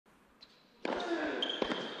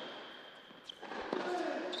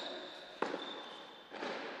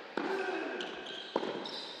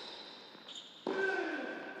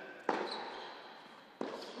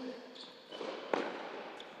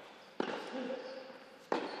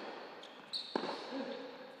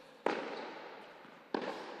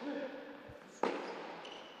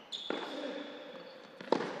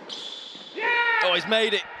Oh, he's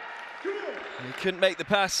made it. He couldn't make the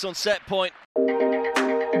pass on set point.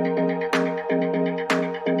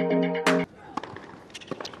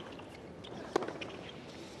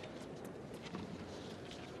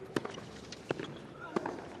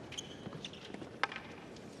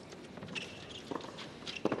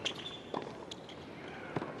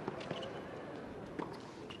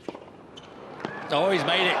 Oh, he's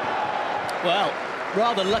made it. Well,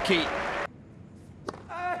 rather lucky.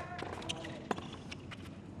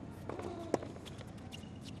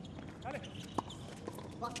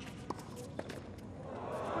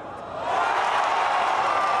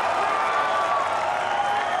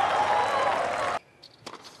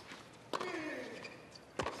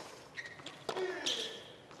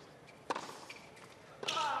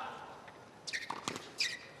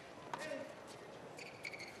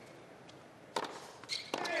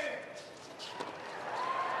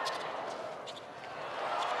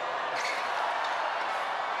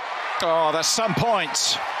 Oh, there's some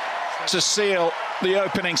points to seal the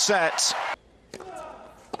opening set.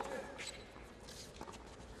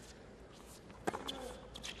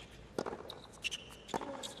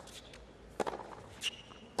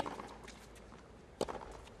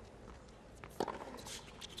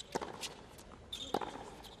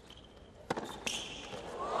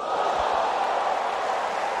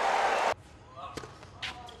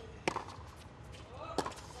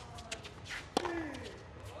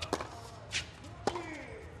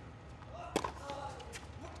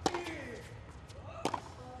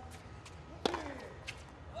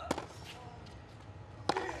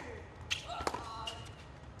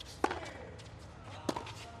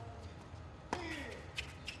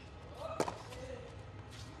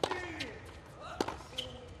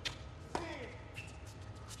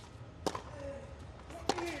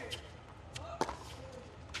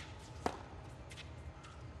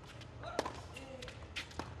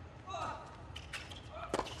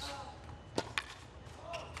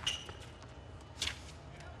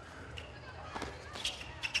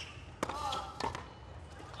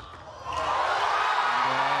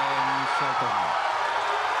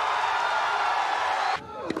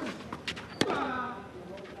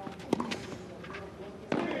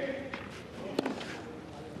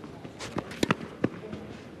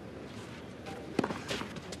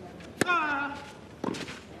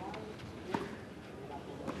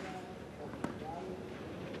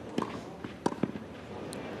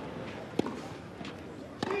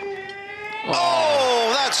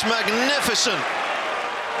 Oh, that's magnificent.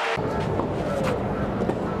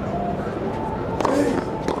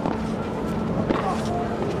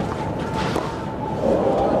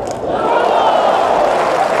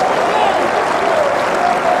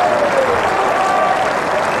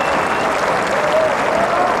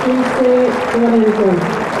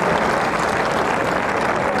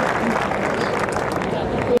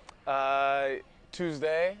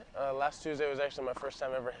 Last Tuesday was actually my first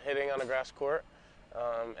time ever hitting on a grass court.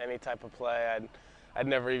 Any type of play, I'd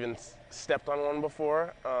never even stepped on one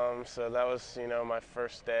before. So that was, my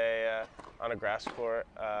first day on a grass court.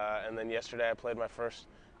 And then yesterday I played my first,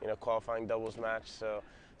 qualifying doubles match. So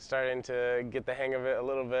starting to get the hang of it a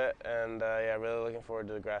little bit, and yeah, really looking forward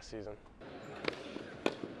to the grass season.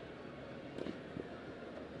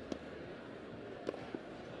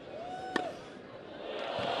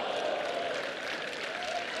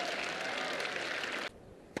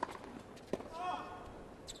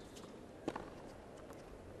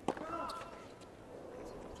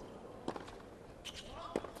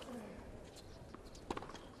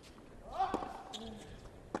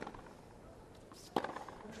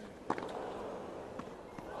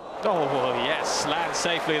 Oh, yes, lands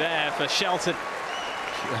safely there for Shelton.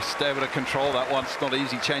 Just able to control that one. It's not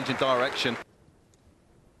easy changing direction.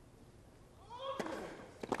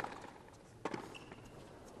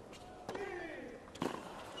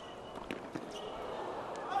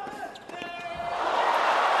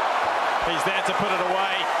 He's there to put it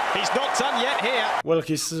away. He's not done yet here. Well,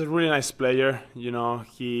 he's a really nice player.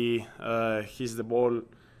 He's the ball.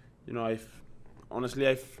 Honestly,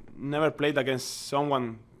 I've never played against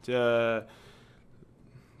someone that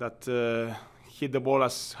hit the ball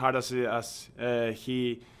as hard as he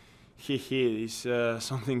hit. It's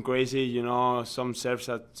something crazy, some serves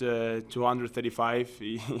at 235.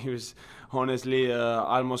 He was honestly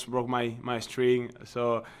almost broke my string.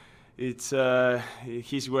 So it's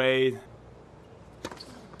he's great.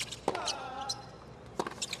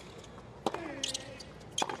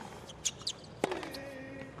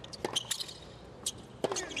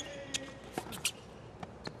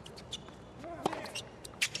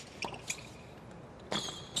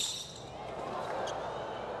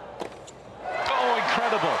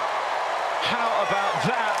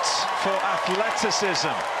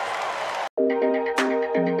 criticism.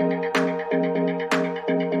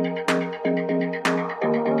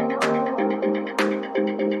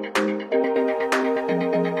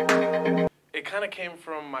 It kind of came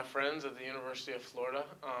from my friends at the University of Florida,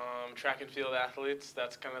 track and field athletes.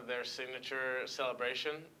 That's kind of their signature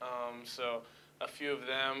celebration. So a few of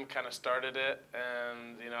them kind of started it,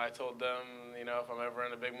 and I told them, if I'm ever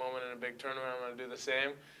in a big moment in a big tournament, I'm going to do the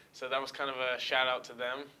same. So that was kind of a shout out to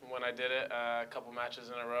them when I did it a couple matches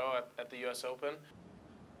in a row at the U.S. Open.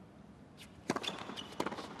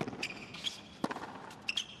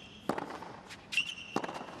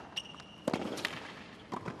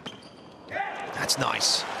 That's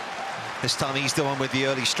nice. This time he's the one with the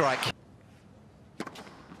early strike.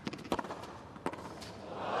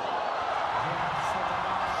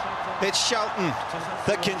 It's Shelton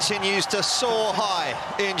that continues to soar high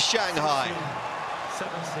in Shanghai.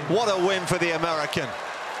 What a win for the American.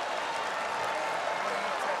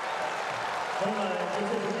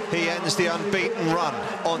 He ends the unbeaten run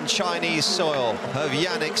on Chinese soil of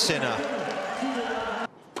Jannik Sinner.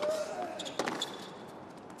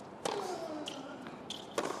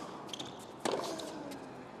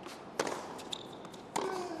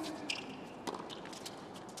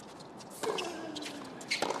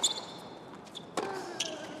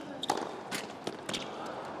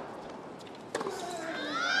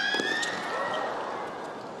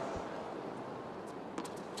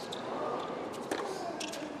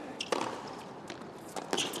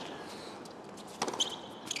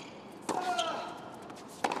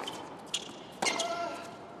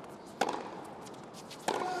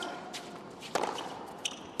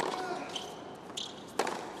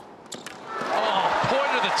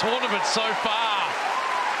 Tournament so far.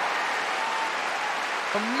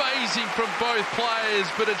 Amazing from both players,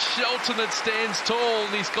 but it's Shelton that stands tall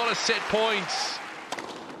and he's got to set points.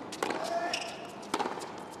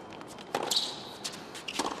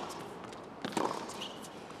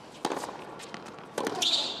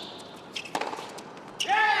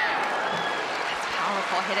 That's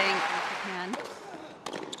powerful hitting from Japan.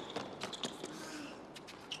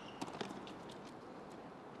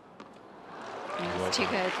 It's too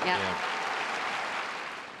good, yeah.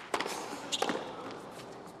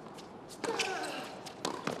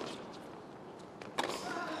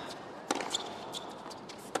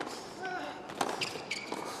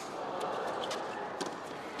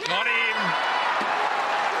 Got him!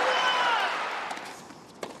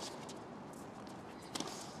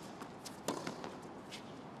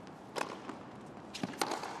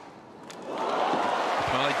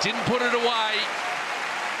 Well, he didn't put it away.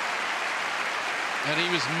 And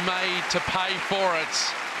he was made to pay for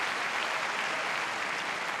it.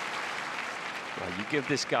 Well, you give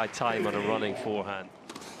this guy time on a running forehand.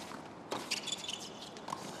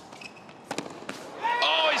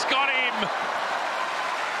 Oh, he's got him!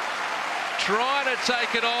 Trying to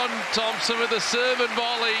take it on. Thompson with a serve and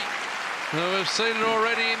volley. Well, we've seen it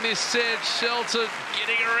already in this set. Shelton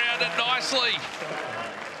getting around it nicely.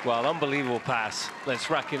 Well, unbelievable pass. Let's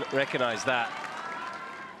recognize that.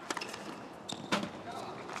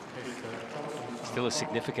 Still a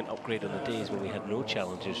significant upgrade on the days when we had no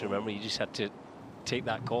challengers. Remember, you just had to take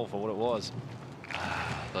that call for what it was.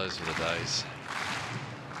 Those were the days.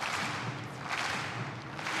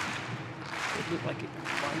 It looked like it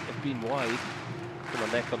might have been wide. Put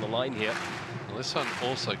my neck on the line here. Well, this one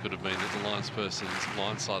also could have been at the linesperson's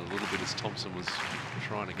blindside a little bit as Thompson was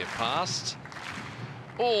trying to get past.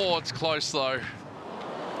 Oh, it's close though.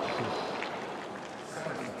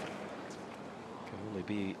 Can only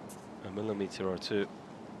be a millimetre or two.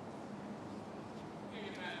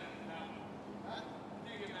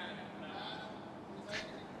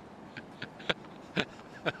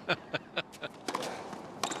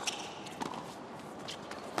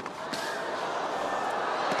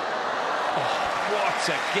 What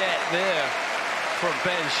a get there from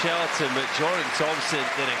Ben Shelton, but Jordan Thompson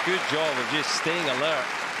did a good job of just staying alert.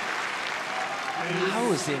 How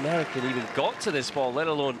has the American even got to this ball, let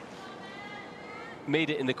alone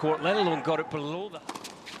made it in the court, let alone got it below that?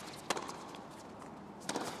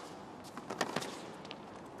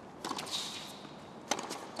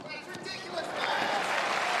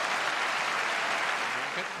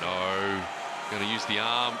 No, going to use the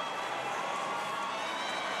arm.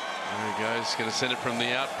 There he goes, going to send it from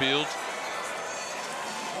the outfield.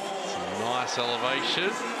 Some nice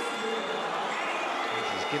elevation.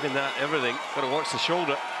 He's giving that everything, got to watch the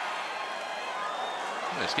shoulder.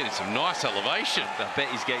 He's getting some nice elevation. I bet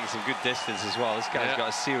he's getting some good distance as well. This guy's got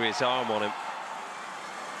a serious arm on him.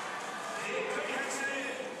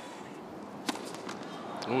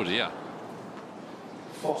 Oh dear.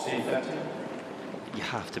 You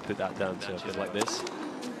have to put that down to a bit like this.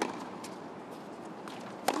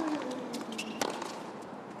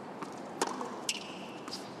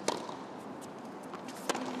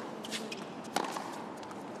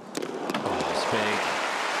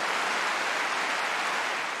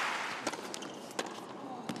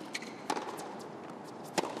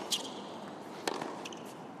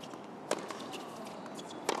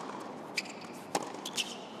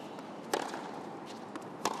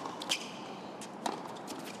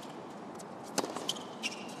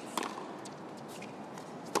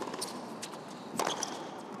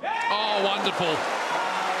 Wonderful.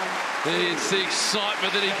 It's the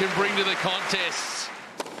excitement that he can bring to the contests.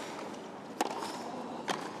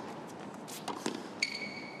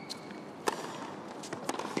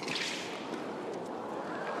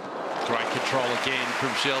 Great control again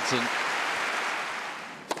from Shelton.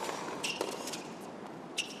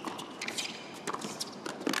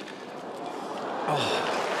 Oh,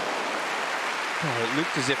 it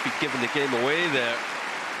looked as if he'd given the game away there.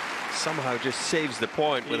 Somehow just saves the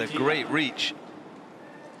point with a great reach.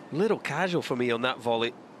 Little casual for me on that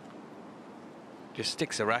volley. Just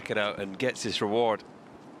sticks the racket out and gets his reward.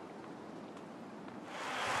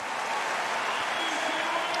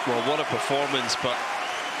 Well, what a performance, but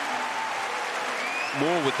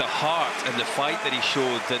more with the heart and the fight that he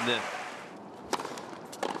showed than the...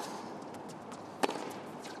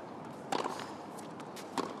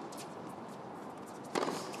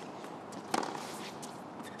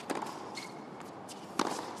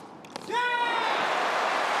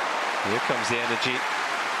 Here comes the energy.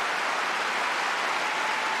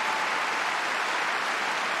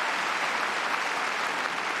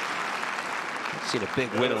 I've seen a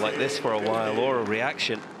big winner like this for a while, or a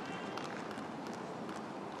reaction.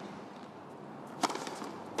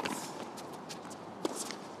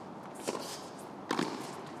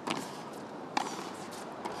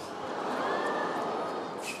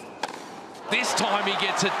 This time he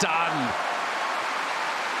gets it done.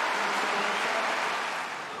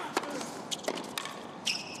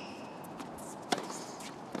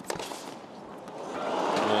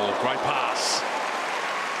 Great pass.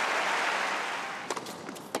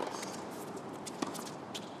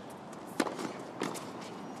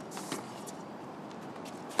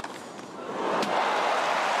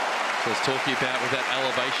 So I was talking about with that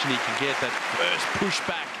elevation he can get, that first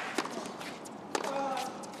pushback.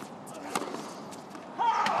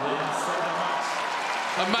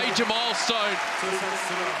 A major milestone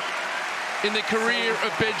in the career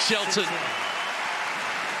of Ben Shelton.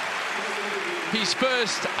 His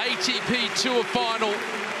first ATP Tour final.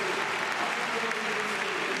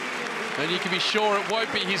 And you can be sure it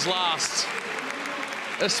won't be his last.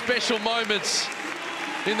 A special moment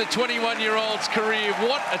in the 21-year-old's career.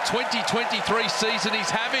 What a 2023 season he's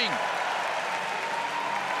having.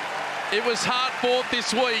 It was hard-fought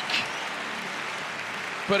this week,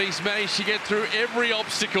 but he's managed to get through every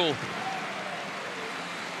obstacle.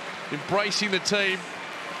 Embracing the team,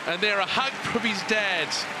 and there a hug from his dad.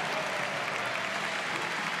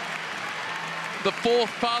 The fourth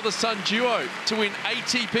father-son duo to win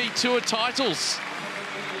ATP Tour titles.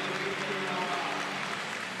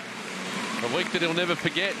 A week that he'll never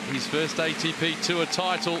forget, his first ATP Tour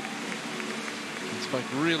title. He spoke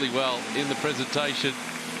really well in the presentation.